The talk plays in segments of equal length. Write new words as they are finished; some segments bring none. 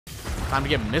Time to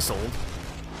get missiled.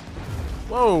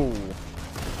 Whoa.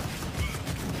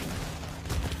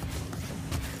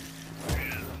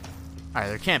 Alright,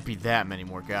 there can't be that many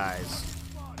more guys.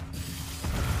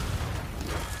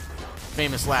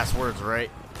 Famous last words, right?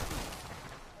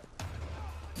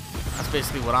 That's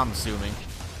basically what I'm assuming.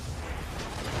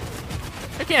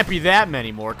 There can't be that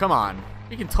many more. Come on.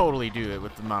 We can totally do it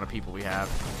with the amount of people we have.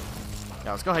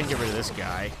 Yeah, let's go ahead and get rid of this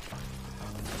guy.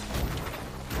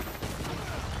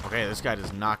 Okay, this guy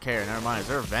does not care. Never mind. Is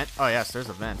there a vent? Oh, yes, there's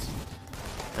a vent.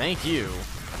 Thank you.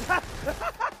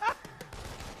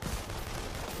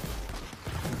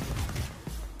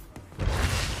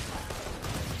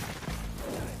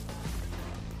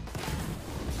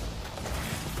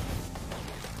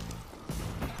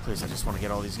 Please, I just want to get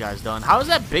all these guys done. How is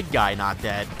that big guy not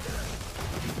dead?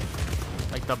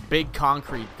 Like the big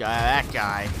concrete guy, that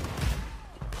guy.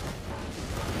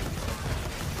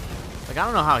 Like, I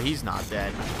don't know how he's not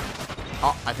dead.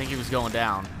 Oh, I think he was going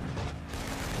down.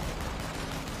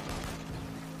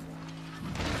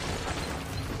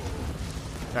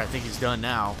 I think he's done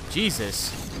now.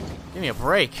 Jesus. Give me a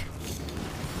break.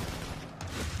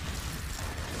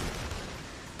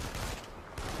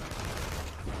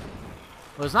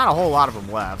 Well, there's not a whole lot of them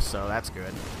left, so that's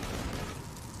good.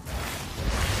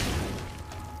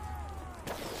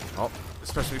 Oh,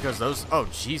 especially because those... Oh,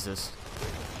 Jesus.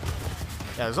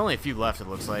 Yeah, there's only a few left, it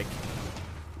looks like.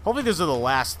 Hopefully those are the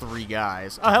last 3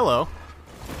 guys. Oh, hello.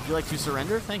 Would you like to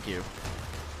surrender? Thank you.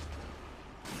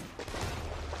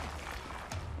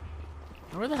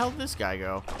 Where the hell did this guy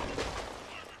go?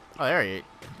 Oh, there he is.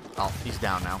 Oh, he's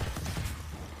down now.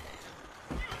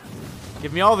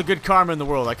 Give me all the good karma in the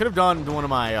world. I could have done one of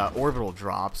my orbital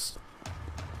drops.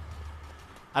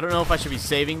 I don't know if I should be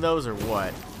saving those or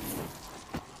what.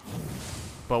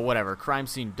 But whatever. Crime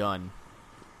scene done.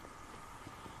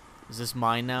 Is this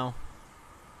mine now?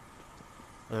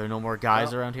 Are there no more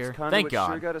guys around here? Thank God.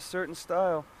 Sure got a certain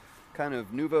style. Kind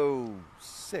of nouveau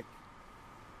sick.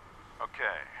 Okay.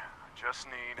 I just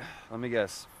need... Let me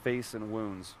guess. Face and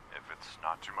wounds. If it's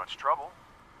not too much trouble.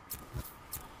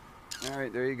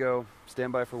 Alright, there you go.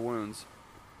 Stand by for wounds.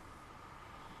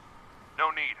 No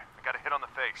need. I got a hit on the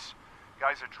face.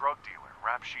 Guy's a drug dealer.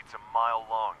 Rap sheet's a mile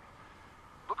long.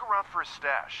 Look around for his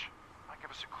stash. Might give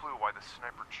us a clue why the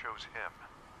sniper chose him.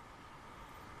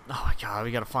 Oh my God,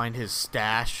 we gotta find his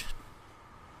stash.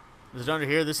 Is it under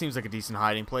here? This seems like a decent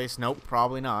hiding place. Nope,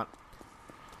 probably not.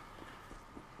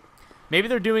 Maybe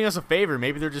they're doing us a favor.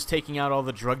 Maybe they're just taking out all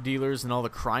the drug dealers and all the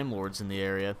crime lords in the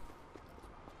area.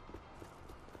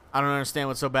 I don't understand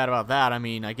what's so bad about that. I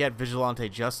mean, I get vigilante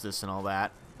justice and all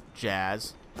that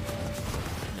jazz.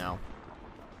 No.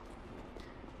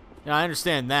 Yeah, I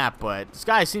understand that, but this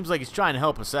guy seems like he's trying to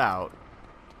help us out.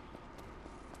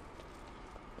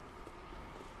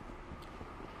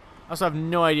 I also have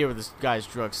no idea where this guy's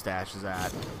drug stash is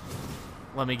at.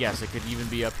 Let me guess, it could even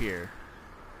be up here.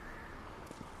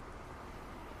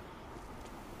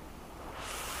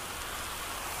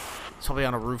 It's probably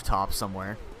on a rooftop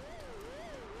somewhere.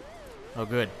 Oh,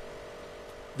 good.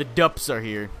 The dups are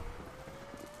here.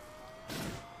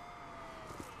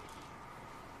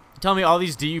 Tell me all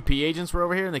these DUP agents were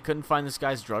over here and they couldn't find this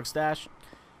guy's drug stash?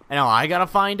 And now I gotta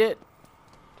find it?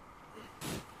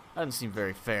 That doesn't seem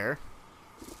very fair.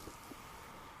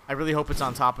 I really hope it's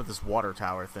on top of this water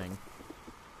tower thing.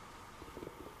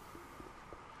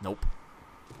 Nope.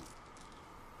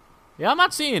 Yeah, I'm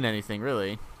not seeing anything,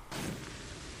 really.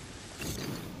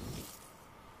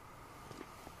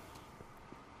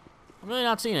 I'm really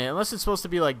not seeing it, unless it's supposed to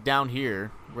be, like, down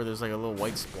here, where there's, like, a little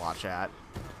white splotch at.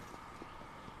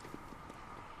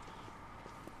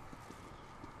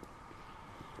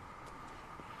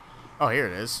 Oh, here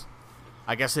it is.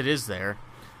 I guess it is there.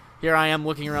 Here I am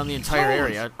looking around the entire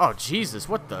area. Oh, Jesus,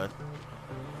 what the?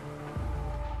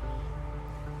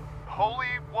 Holy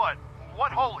what?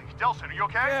 What holy? Delsin, are you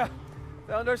okay? Yeah.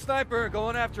 Found our sniper.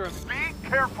 Going after him. Be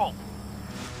careful.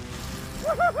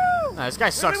 Woo-hoo-hoo! Nah, this guy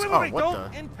sucks. Wait, Oh, what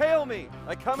don't the? impale me.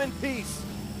 I come in peace.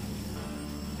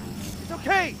 It's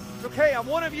okay. It's okay. I'm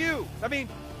one of you. I mean,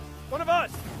 one of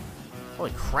us.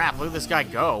 Holy crap, look at this guy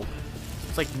go.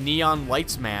 It's like Neon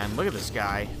Lights Man. Look at this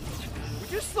guy.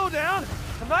 Would you slow down?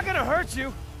 I'm not gonna hurt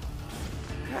you.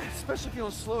 Especially if you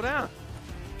don't slow down.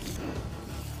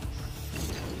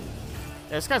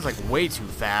 Yeah, this guy's like way too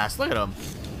fast. Look at him.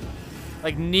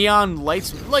 Like Neon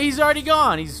Lights. Look, he's already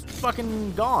gone. He's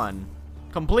fucking gone.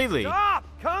 Completely. Stop!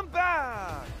 Come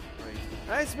back!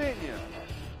 Nice meeting you.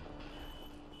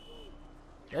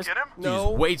 This Get him?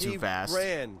 dude's way too fast.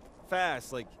 Ran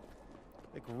fast, like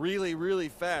really, really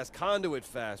fast. Conduit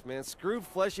fast, man. Screw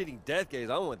flesh-eating death gaze.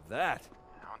 I want that.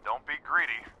 Now, don't be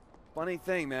greedy. Funny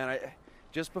thing, man.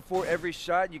 Just before every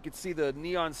shot, you could see the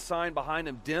neon sign behind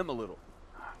him dim a little.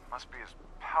 Must be his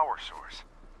power source.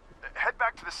 Head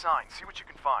back to the sign, see what you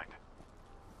can find.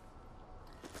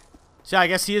 So I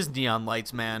guess he is neon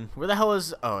lights, man. Where the hell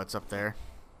is... Oh, it's up there.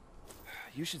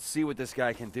 You should see what this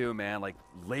guy can do, man. Like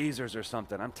lasers or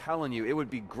something. I'm telling you, it would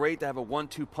be great to have a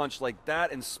 1-2 punch like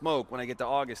that and smoke when I get to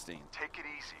Augustine. Take it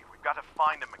easy. We've got to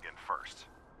find him again first.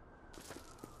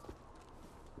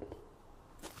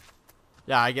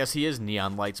 Yeah, I guess he is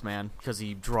neon lights, man. Because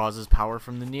he draws his power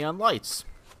from the neon lights.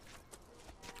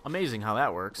 Amazing how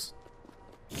that works.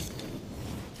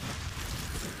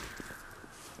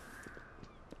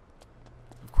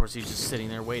 Of course, he's just sitting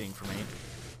there waiting for me.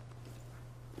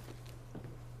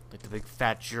 Like the big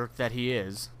fat jerk that he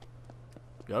is.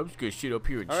 Yeah, I'm just gonna sit up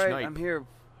here and All right, snipe. I'm here.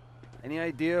 Any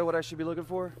idea what I should be looking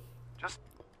for? Just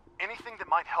anything that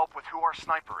might help with who our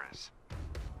sniper is.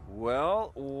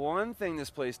 Well, one thing this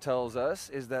place tells us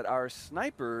is that our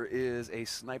sniper is a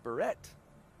sniperette.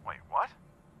 Wait, what?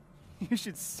 You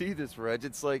should see this, Reg.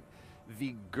 It's like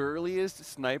the girliest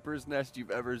sniper's nest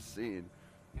you've ever seen.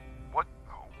 What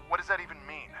does that even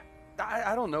mean?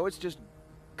 I don't know. It's just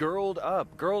girled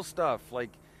up. Girl stuff. Like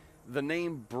the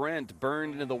name Brent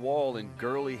burned into the wall in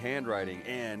girly handwriting.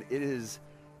 And it is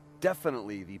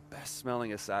definitely the best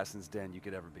smelling assassin's den you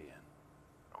could ever be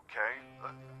in.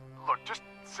 Okay. Look, just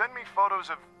send me photos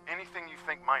of anything you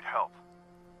think might help.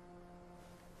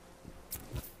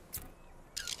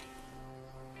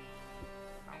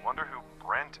 I wonder who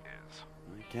Brent is.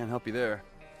 I can't help you there.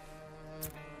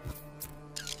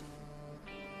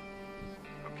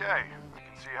 Okay, I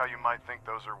can see how you might think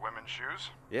those are women's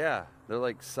shoes. Yeah, they're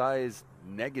like size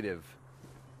negative.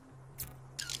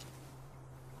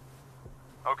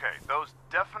 Okay, those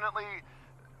definitely,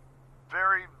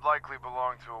 very likely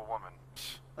belong to a woman.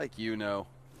 Like you know.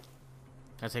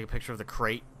 Can I take a picture of the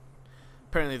crate?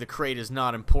 Apparently the crate is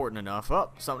not important enough. Oh,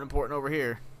 something important over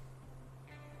here.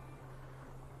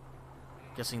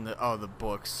 Guessing the... Oh, the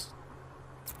books.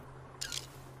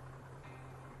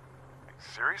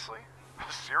 Seriously?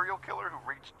 A serial killer who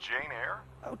reached Jane Eyre?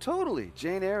 Oh, totally.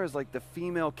 Jane Eyre is like the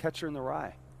female Catcher in the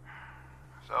Rye.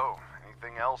 So,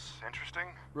 anything else interesting?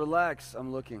 Relax,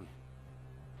 I'm looking.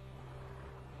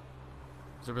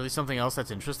 Is there really something else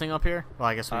that's interesting up here? Well,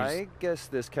 I guess we I guess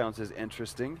this counts as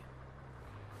interesting.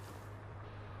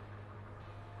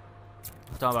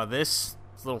 talking about this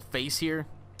little face here.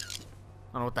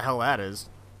 I don't know what the hell that is.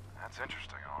 That's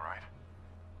interesting, all right.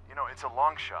 You know, it's a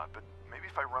long shot, but maybe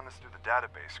if I run this through the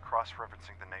database,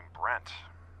 cross-referencing the name Brent,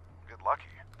 I'll get lucky.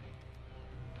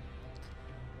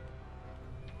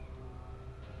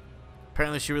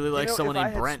 Apparently she really likes someone if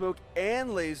named I had Brent. smoke and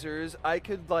lasers, I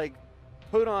could, like,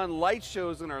 put on light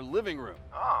shows in our living room.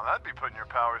 Oh, that'd be putting your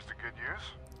powers to good use.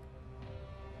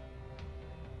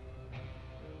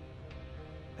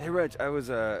 Hey, Reg, I was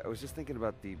just thinking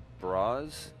about the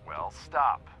bras. Well,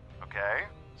 stop, okay?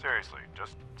 Seriously,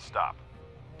 just stop.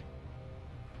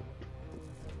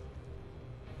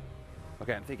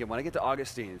 Okay, I'm thinking when I get to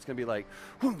Augustine, it's gonna be like,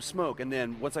 whoom, smoke, and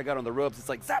then once I got on the ropes, it's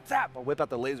like, zap, zap, I'll whip out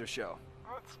the laser show.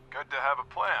 Well, it's good to have a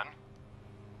plan.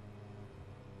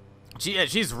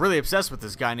 She's really obsessed with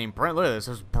this guy named Brent. Look at this.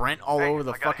 There's Brent all over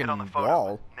the I gotta fucking hit on the photo.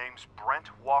 wall. Name's Brent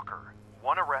Walker.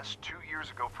 One arrest 2 years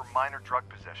ago for minor drug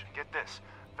possession. Get this.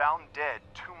 Found dead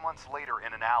 2 months later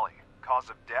in an alley. Cause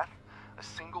of death? A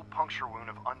single puncture wound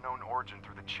of unknown origin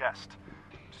through the chest.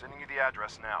 I'm sending you the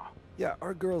address now. Yeah,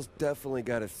 our girl's definitely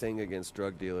got a thing against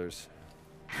drug dealers.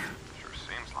 Sure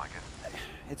seems like it.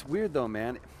 It's weird though,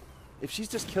 man. If she's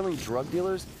just killing drug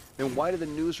dealers, then why do the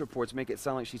news reports make it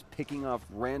sound like she's picking off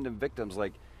random victims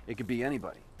like it could be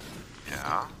anybody?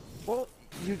 Yeah? Well,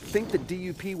 you'd think the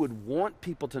DUP would want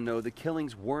people to know the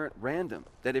killings weren't random.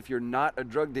 That if you're not a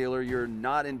drug dealer, you're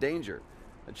not in danger.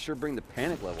 That'd sure bring the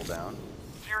panic level down.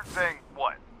 So you're saying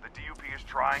what? The DUP is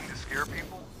trying to scare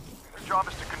people? Their job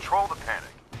is to control the panic.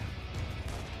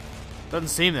 Doesn't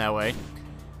seem that way.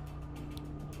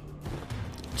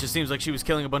 It just seems like she was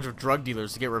killing a bunch of drug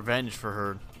dealers to get revenge for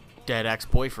her dead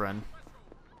ex-boyfriend.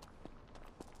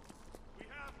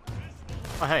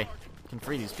 Oh, hey. Can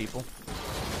free these people.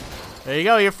 There you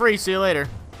go. You're free. See you later.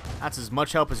 That's as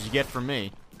much help as you get from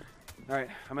me. All right,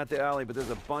 I'm at the alley, but there's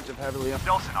a bunch of heavily...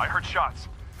 Delsin, I heard shots.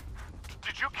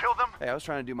 Did you kill them? Hey, I was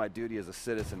trying to do my duty as a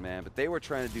citizen, man, but they were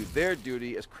trying to do their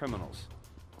duty as criminals.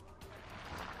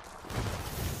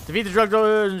 Defeat the drug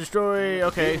dealers and destroy...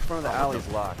 Okay. In front of the alley's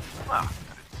locked. Well, that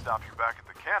didn't stop you back at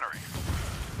the cannery.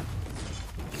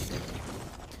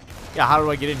 Yeah, how do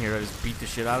I get in here? I just beat the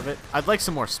shit out of it? I'd like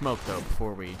some more smoke, though,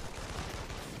 before we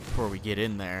get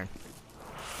in there.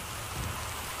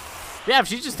 Yeah, if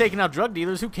she's just taking out drug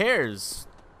dealers, who cares?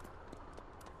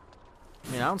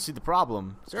 I mean, I don't see the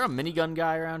problem. Is there a minigun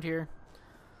guy around here?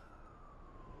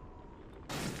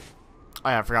 Oh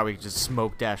yeah, I forgot we could just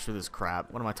smoke dash through this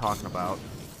crap. What am I talking about?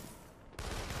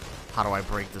 How do I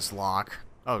break this lock?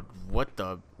 Oh, what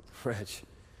the? Reg,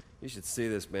 you should see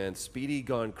this, man. Speedy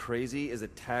Gone Crazy is a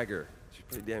tagger. She's a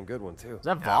pretty damn good one, too. Is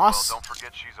that Yeah, Voss? well, don't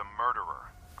forget she's a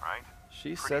murderer, right?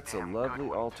 She Pretty sets a damn lovely good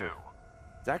one, altar. too.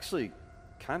 It's actually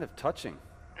kind of touching.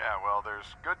 Yeah, well, there's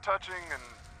good touching and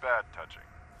bad touching.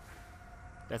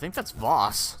 I think that's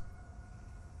Voss.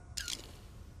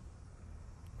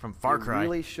 From Far You Cry.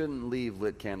 really shouldn't leave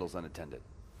lit candles unattended.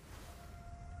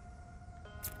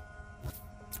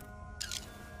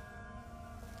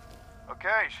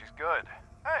 Okay, she's good.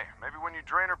 Hey, maybe when you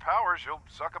drain her powers, you'll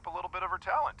suck up a little bit of her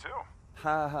talent, too.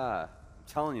 Ha ha. I'm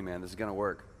telling you, man, this is gonna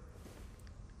work.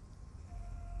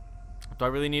 Do I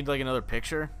really need like another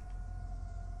picture?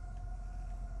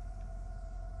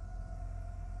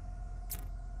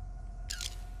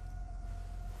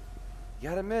 You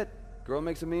gotta admit, girl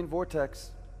makes a mean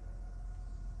vortex.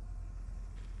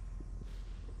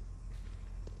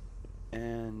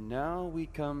 And now we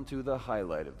come to the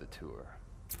highlight of the tour.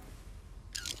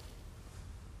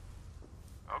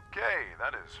 Okay,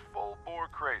 that is full bore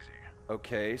crazy.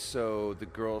 Okay, so the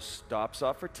girl stops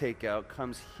off for takeout,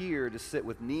 comes here to sit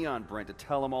with Neon Brent to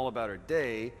tell him all about her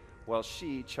day, while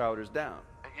she chowders down.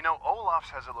 You know, Olaf's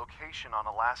has a location on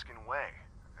Alaskan Way.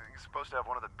 He's supposed to have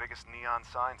one of the biggest neon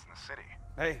signs in the city.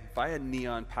 Hey, if I had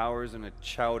neon powers and a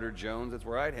Chowder Jones, that's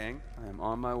where I'd hang. I am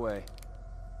on my way.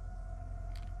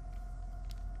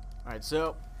 Alright,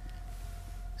 so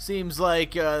seems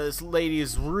like this lady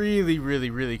is really, really,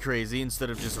 really crazy instead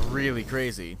of just really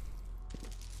crazy.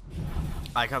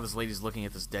 I like how this lady's looking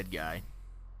at this dead guy.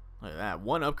 Look at that.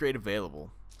 One upgrade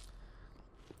available.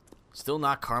 Still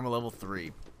not Karma level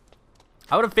 3.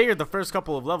 I would have figured the first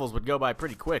couple of levels would go by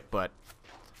pretty quick, but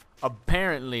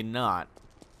apparently not.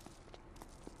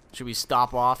 Should we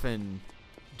stop off and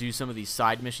do some of these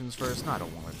side missions first? No, I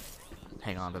don't want to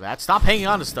hang on to that. Stop hanging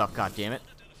on to stuff, goddammit.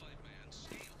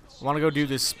 I want to go do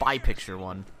this spy picture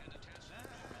one.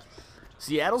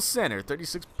 Seattle Center,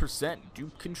 36%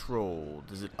 dupe controlled.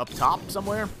 Is it up top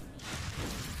somewhere?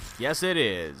 Yes, it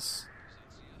is.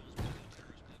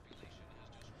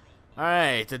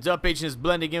 Alright, the dup agent is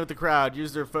blending in with the crowd.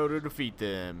 Use their photo to defeat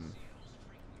them.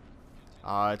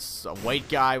 It's a white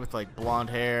guy with like blonde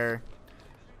hair.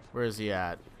 Where is he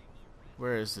at?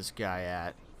 Where is this guy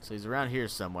at? So he's around here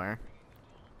somewhere.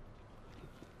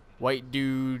 White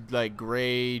dude, like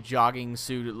gray jogging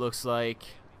suit it looks like.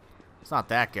 It's not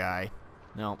that guy.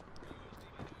 No.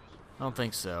 I don't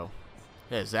think so.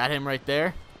 Yeah, is that him right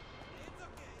there?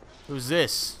 Who's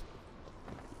this?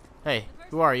 Hey,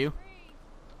 who are you?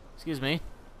 Excuse me.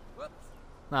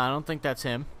 No, I don't think that's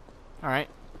him. Alright.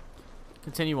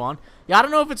 Continue on. Yeah, I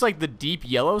don't know if it's like the deep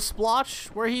yellow splotch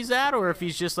where he's at or if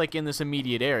he's just like in this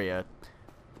immediate area.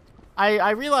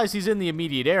 I realize he's in the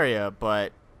immediate area,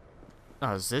 but...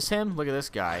 Oh, is this him? Look at this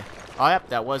guy. Oh, yep,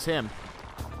 that was him.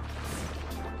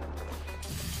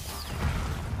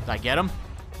 Did I get him?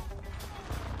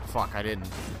 Fuck, I didn't.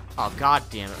 Oh, god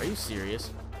damn it. Are you serious?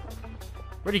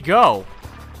 Where'd he go?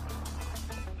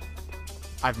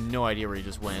 I have no idea where he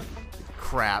just went.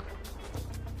 Crap.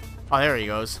 Oh, there he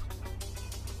goes.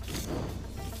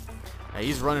 Hey,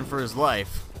 he's running for his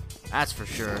life. That's for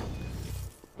sure.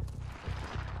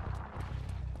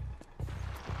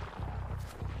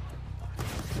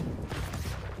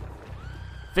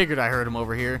 Figured I heard him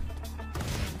over here.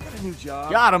 Got a new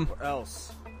job. Got him. Or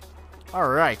else.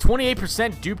 Alright,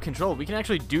 28% dupe control. We can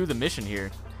actually do the mission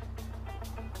here.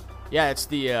 Yeah, it's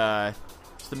the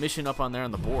mission up on there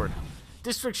on the board.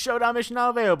 District Showdown mission now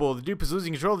available. The dupe is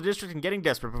losing control of the district and getting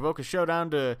desperate. Provoke a showdown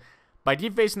by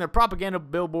defacing their propaganda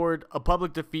billboard. A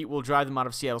public defeat will drive them out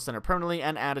of Seattle Center permanently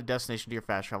and add a destination to your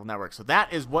fast travel network. So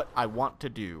that is what I want to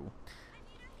do.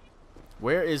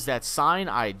 Where is that sign?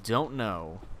 I don't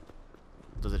know.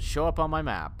 Does it show up on my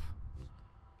map?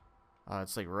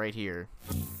 It's like right here.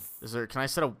 Is there? Can I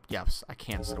set a? Yes, I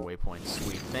can set a waypoint.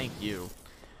 Sweet. Thank you.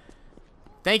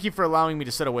 Thank you for allowing me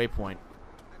to set a waypoint.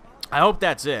 I hope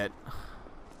that's it.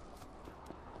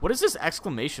 What is this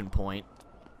exclamation point?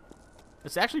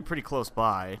 It's actually pretty close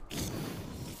by.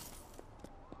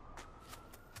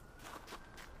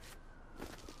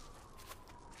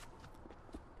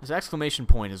 This exclamation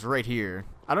point is right here.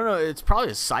 I don't know. It's probably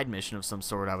a side mission of some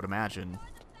sort, I would imagine.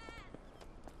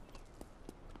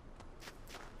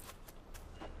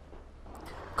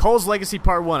 Cole's Legacy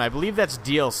Part 1. I believe that's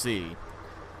DLC.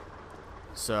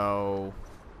 So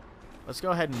let's go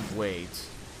ahead and wait.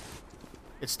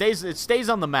 It stays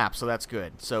on the map, so that's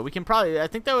good. So we can probably, I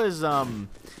think that was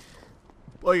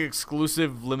like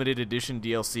exclusive limited edition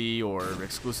DLC or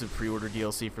exclusive pre-order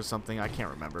DLC for something. I can't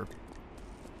remember.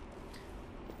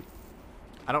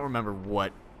 I don't remember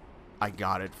what I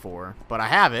got it for, but I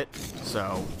have it,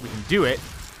 so we can do it.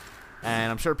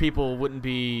 And I'm sure people wouldn't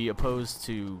be opposed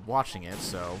to watching it,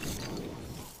 so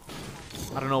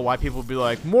I don't know why people would be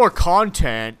like, more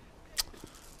content?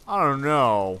 I don't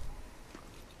know.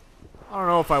 I don't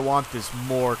know if I want this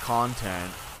more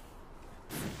content.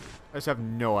 I just have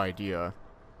no idea.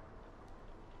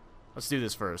 Let's do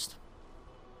this first.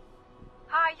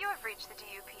 Hi, you have reached the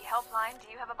DUP helpline. Do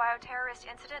you have a bioterrorist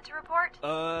incident to report?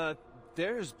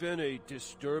 There's been a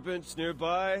disturbance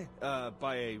nearby,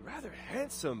 by a rather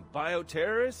handsome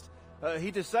bioterrorist.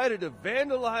 He decided to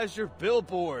vandalize your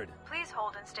billboard. Please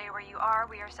hold and stay where you are.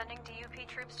 We are sending DUP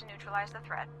troops to neutralize the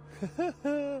threat.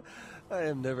 I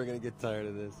am never gonna get tired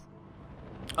of this.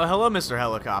 Oh, hello, Mr.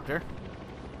 Helicopter.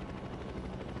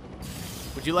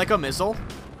 Would you like a missile?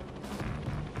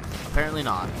 Apparently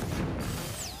not.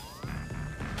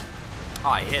 Oh,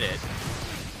 I hit it.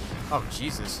 Oh,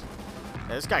 Jesus.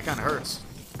 Yeah, this guy kind of hurts.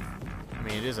 I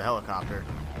mean, it is a helicopter.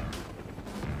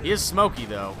 He is smoky,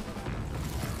 though.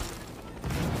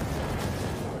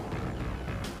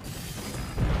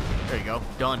 There you go.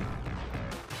 Done.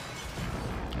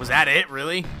 Was that it,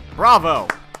 really? Bravo!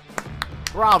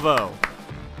 Bravo!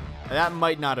 That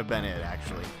might not have been it,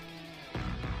 actually.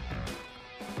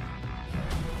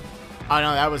 Oh,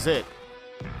 no, that was it.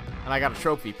 And I got a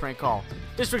trophy. Prank call.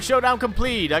 District Showdown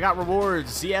complete. I got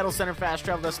rewards. Seattle Center Fast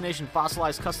Travel Destination.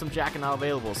 Fossilized Custom Jacket now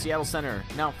available. Seattle Center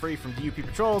now free from DUP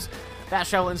patrols. Fast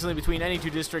travel instantly between any two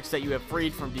districts that you have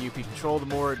freed from DUP patrol. The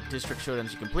more District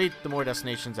Showdowns you complete, the more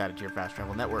destinations added to your fast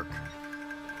travel network.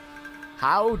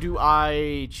 How do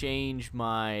I change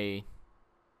my,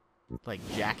 like,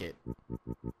 jacket?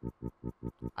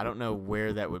 I don't know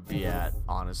where that would be at,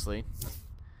 honestly.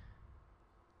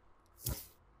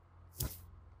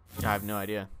 I have no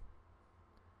idea.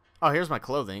 Oh, here's my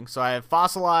clothing. So I have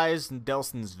Fossilized and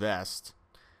Delsin's vest.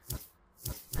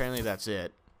 Apparently that's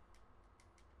it.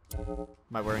 Am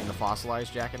I wearing the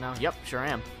Fossilized jacket now? Yep, sure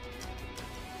am.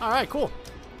 Alright, cool.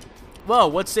 Well,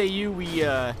 what say you we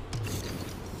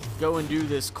go and do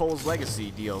this Cole's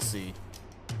Legacy DLC?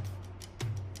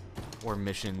 Or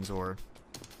missions, or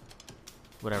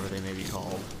whatever they may be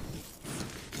called.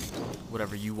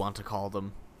 Whatever you want to call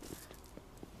them.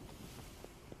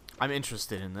 I'm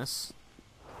interested in this.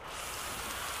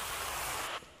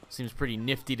 Seems pretty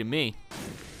nifty to me.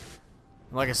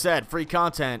 Like I said, free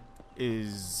content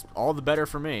is all the better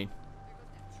for me.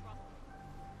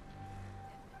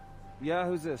 Yeah,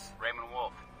 who's this? Raymond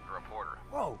Wolf, the reporter.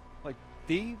 Whoa, like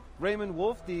the Raymond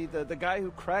Wolf, the guy who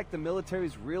cracked the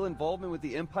military's real involvement with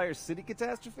the Empire City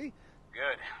catastrophe?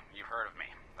 Good. You've heard of me.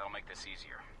 That'll make this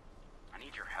easier. I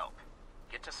need your help.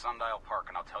 Get to Sundial Park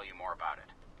and I'll tell you more about it.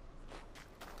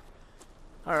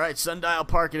 Alright, Sundial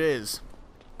Park it is.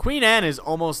 Queen Anne is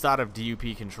almost out of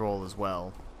DUP control as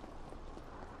well.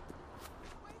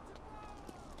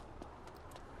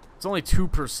 It's only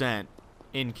 2%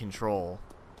 in control.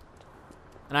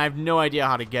 And I have no idea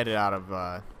how to get it out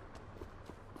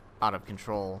of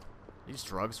control. These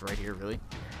drugs right here, really?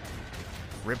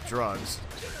 Rip drugs.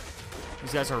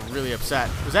 These guys are really upset.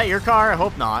 Was that your car? I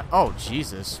hope not. Oh,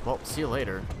 Jesus. Well, see you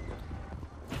later.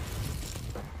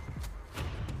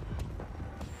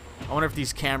 I wonder if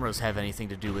these cameras have anything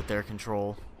to do with their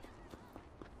control.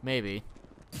 Maybe.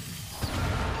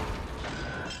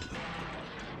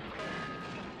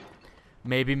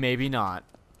 Maybe, maybe not.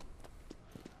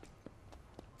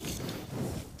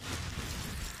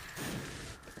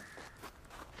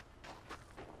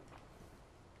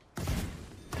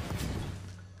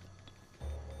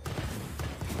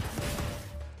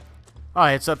 Oh,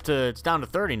 it's down to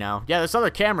 30 now. Yeah, this other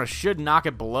camera should knock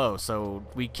it below, so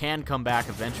we can come back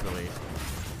eventually.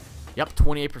 Yep,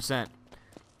 28%.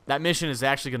 That mission is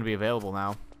actually going to be available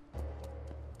now.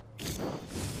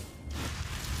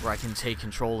 Where I can take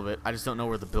control of it. I just don't know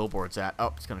where the billboard's at.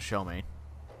 Oh, it's going to show me.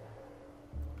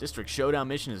 District Showdown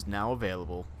mission is now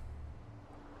available.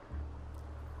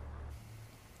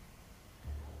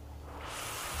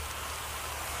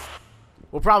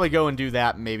 We'll probably go and do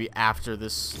that maybe after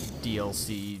this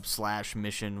DLC /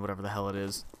 mission, whatever the hell it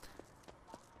is.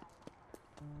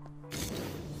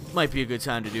 Might be a good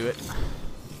time to do it.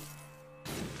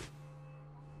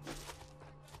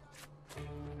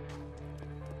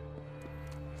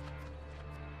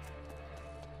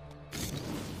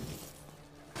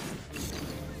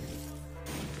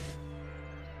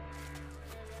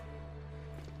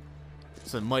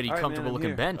 It's a mighty comfortable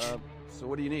looking bench. So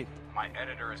what do you need? My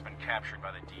editor has been captured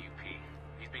by the DUP.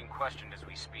 He's being questioned as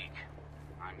we speak.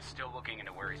 I'm still looking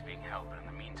into where he's being held, but in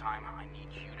the meantime, I need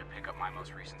you to pick up my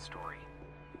most recent story.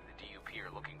 The DUP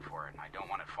are looking for it, and I don't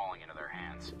want it falling into their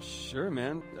hands. Sure,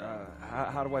 man.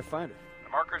 How do I find it? The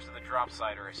markers of the drop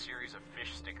site are a series of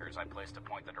fish stickers I placed to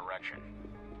point the direction.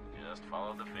 Just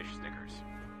follow the fish stickers.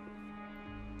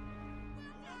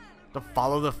 To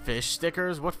follow the fish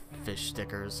stickers? What fish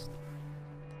stickers?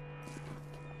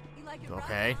 You like it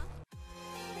Okay.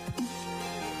 rough, huh?